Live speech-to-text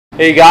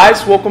Hey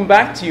guys, welcome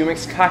back to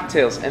UMix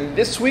Cocktails, and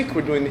this week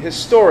we're doing the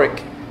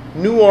historic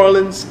New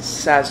Orleans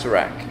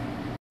Sazerac.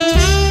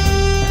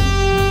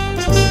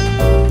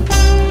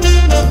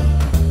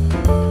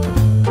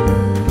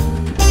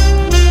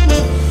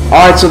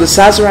 Alright, so the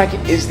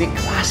Sazerac is the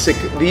classic,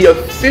 the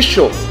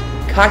official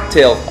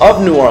cocktail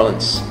of New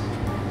Orleans.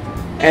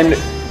 And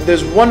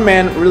there's one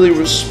man really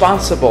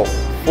responsible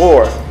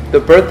for the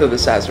birth of the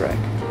Sazerac.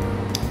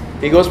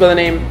 He goes by the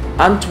name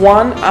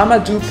Antoine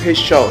Amadou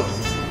Peychaud.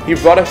 He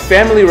brought a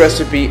family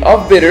recipe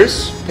of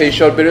bitters,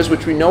 Peychaud bitters,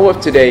 which we know of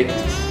today,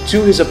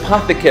 to his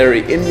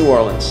apothecary in New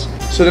Orleans.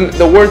 So then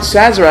the word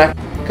Sazerac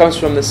comes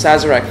from the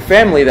Sazerac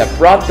family that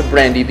brought the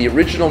brandy, the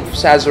original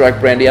Sazerac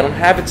brandy. I don't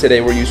have it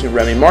today, we're using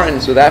Remy Martin.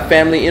 So that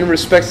family, in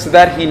respects to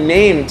that, he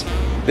named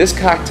this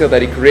cocktail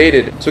that he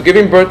created. So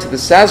giving birth to the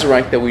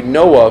Sazerac that we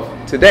know of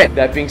today.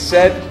 That being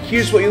said,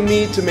 here's what you'll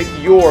need to make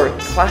your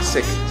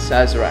classic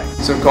Sazerac.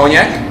 Some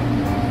cognac,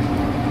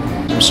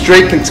 some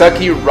straight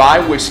Kentucky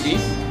rye whiskey,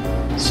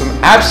 some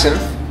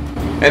absinthe,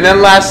 and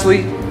then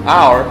lastly,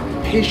 our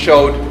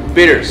Peychaud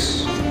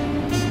bitters.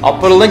 I'll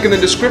put a link in the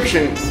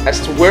description as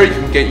to where you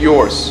can get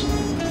yours.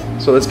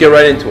 So let's get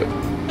right into it.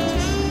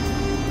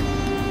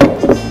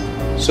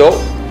 So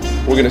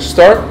we're going to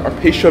start our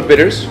Peychaud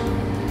bitters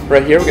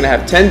right here. We're going to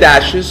have 10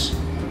 dashes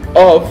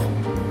of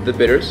the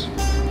bitters.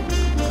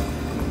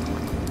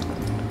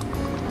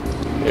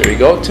 There we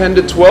go, 10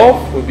 to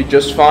 12 would be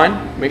just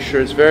fine. Make sure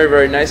it's very,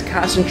 very nice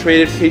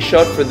concentrated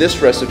Peychaud for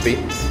this recipe.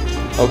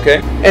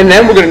 Okay, and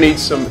then we're going to need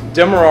some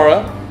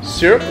Demerara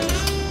syrup.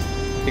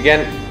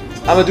 Again,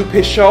 Amadou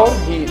Peychaud,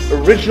 he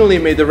originally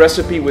made the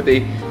recipe with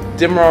a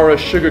Demerara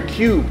sugar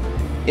cube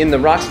in the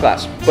rocks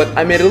glass, but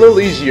I made it a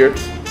little easier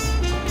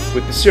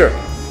with the syrup.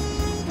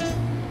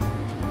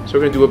 So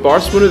we're going to do a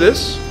Barspoon of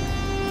this.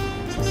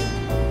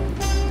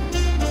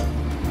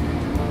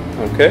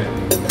 Okay.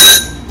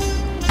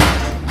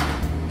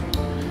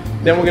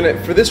 Then we're going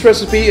to, for this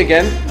recipe,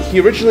 again, he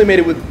originally made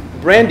it with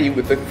brandy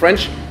with the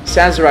French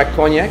Sazerac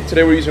Cognac.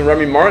 Today we're using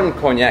Remy Martin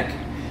Cognac.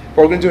 But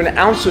we're going to do an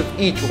ounce of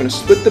each. We're going to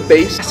split the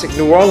base, classic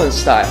New Orleans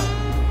style.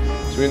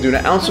 So we're going to do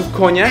an ounce of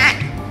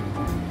Cognac.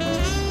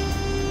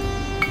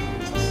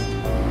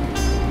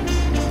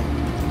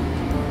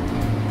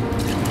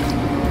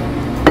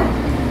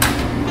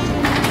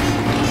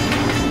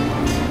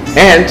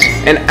 And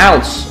an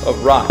ounce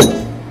of rye.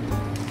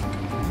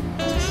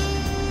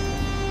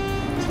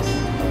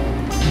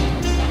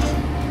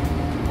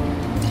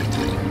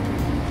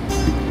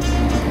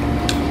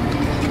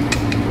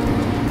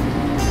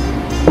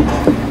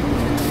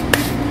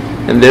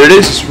 And there it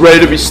is, it's ready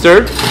to be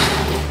stirred.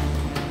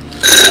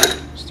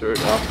 Stir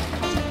it up.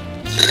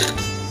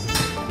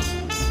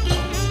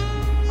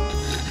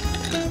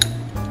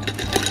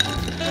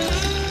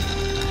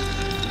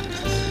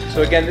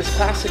 So again, this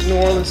classic New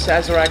Orleans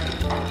Sazerac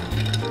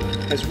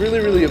has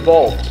really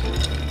evolved.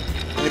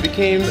 And it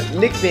became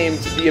nicknamed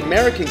the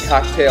American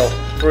cocktail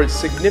for its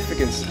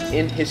significance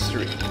in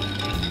history.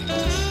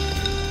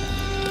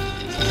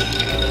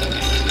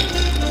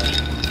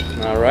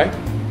 Alright.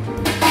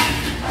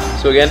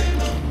 So again,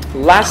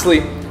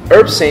 lastly,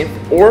 absinthe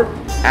or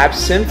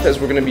absinthe, as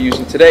we're going to be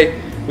using today.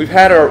 We've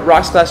had our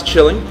rocks glass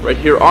chilling right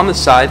here on the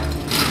side.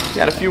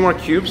 Add a few more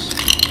cubes.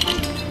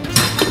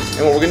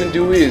 And what we're going to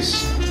do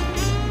is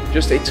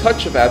just a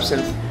touch of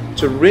absinthe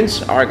to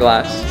rinse our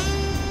glass.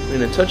 We're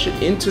going to touch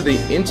it into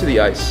the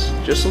ice,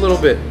 just a little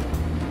bit.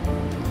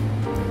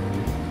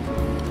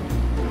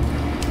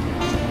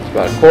 It's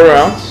about a quarter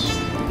ounce.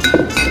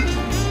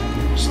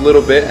 Just a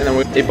little bit, and then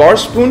with a bar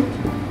spoon,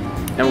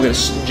 and we're going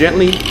to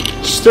gently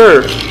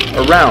stir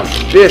around.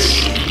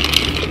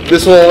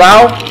 This will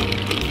allow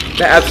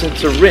the absinthe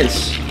to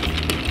rinse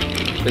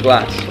the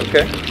glass,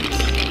 okay?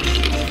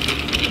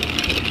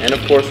 And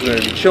of course we're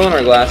going to be chilling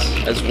our glass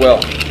as well.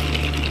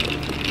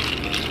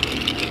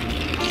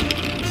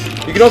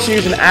 You can also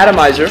use an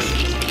atomizer,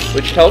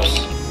 which helps.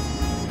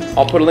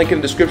 I'll put a link in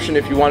the description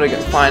if you want to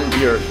find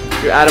your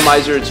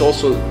atomizer. It's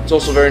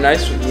also very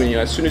nice. When you,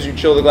 as soon as you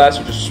chill the glass,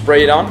 you just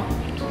spray it on.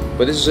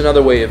 But this is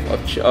another way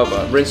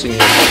of rinsing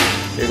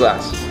your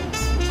glass.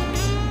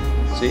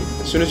 See,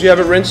 as soon as you have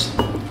it rinsed,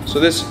 so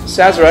this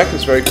Sazerac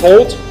is very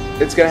cold.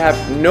 It's going to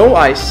have no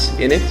ice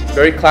in it.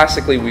 Very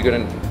classically, we're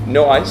going to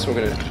no ice. We're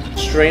going to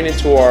strain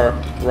into our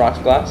rocks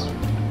glass.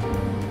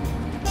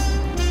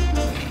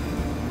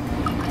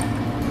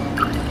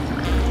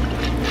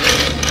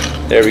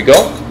 There we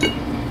go.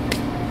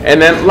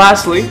 And then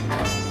lastly,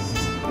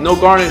 no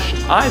garnish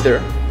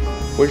either.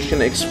 We're just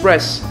going to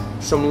express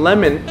some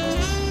lemon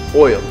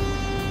oil.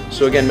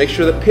 So again, make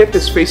sure the pip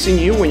is facing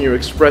you when you're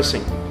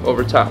expressing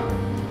over top.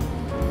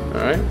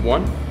 Alright,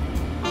 one.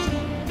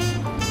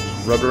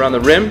 Rub around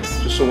the rim,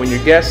 just so when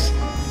your guest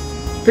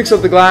picks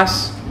up the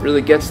glass,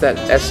 really gets that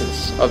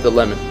essence of the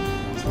lemon.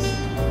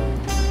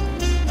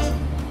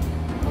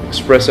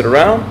 Express it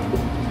around.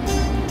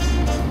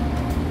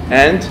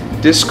 And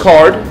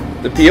discard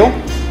the peel.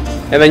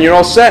 And then you're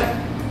all set.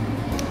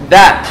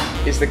 That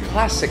is the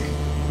classic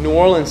New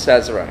Orleans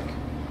Sazerac.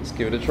 Let's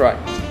give it a try.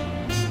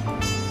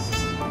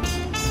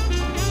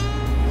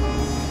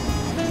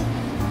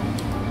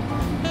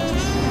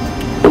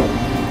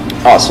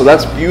 Oh, so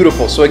that's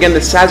beautiful. So again, the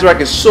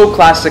Sazerac is so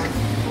classic.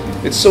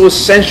 It's so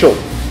essential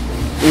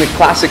in the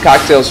classic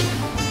cocktails.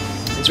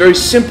 It's very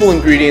simple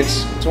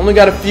ingredients. It's only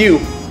got a few.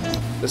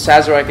 The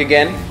Sazerac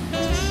again.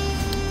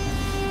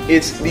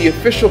 It's the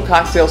official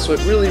cocktail, so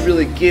it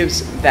really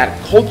gives that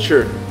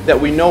culture that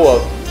we know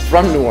of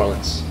from New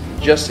Orleans,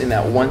 just in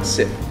that one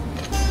sip.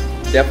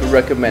 Definitely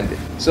recommend it.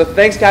 So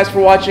thanks guys for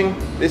watching.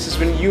 This has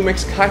been You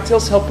Mix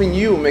Cocktails, helping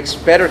you mix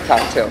better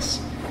cocktails.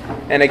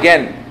 And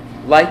again,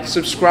 like,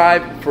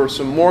 subscribe for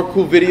some more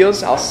cool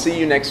videos. I'll see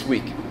you next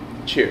week.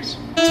 Cheers.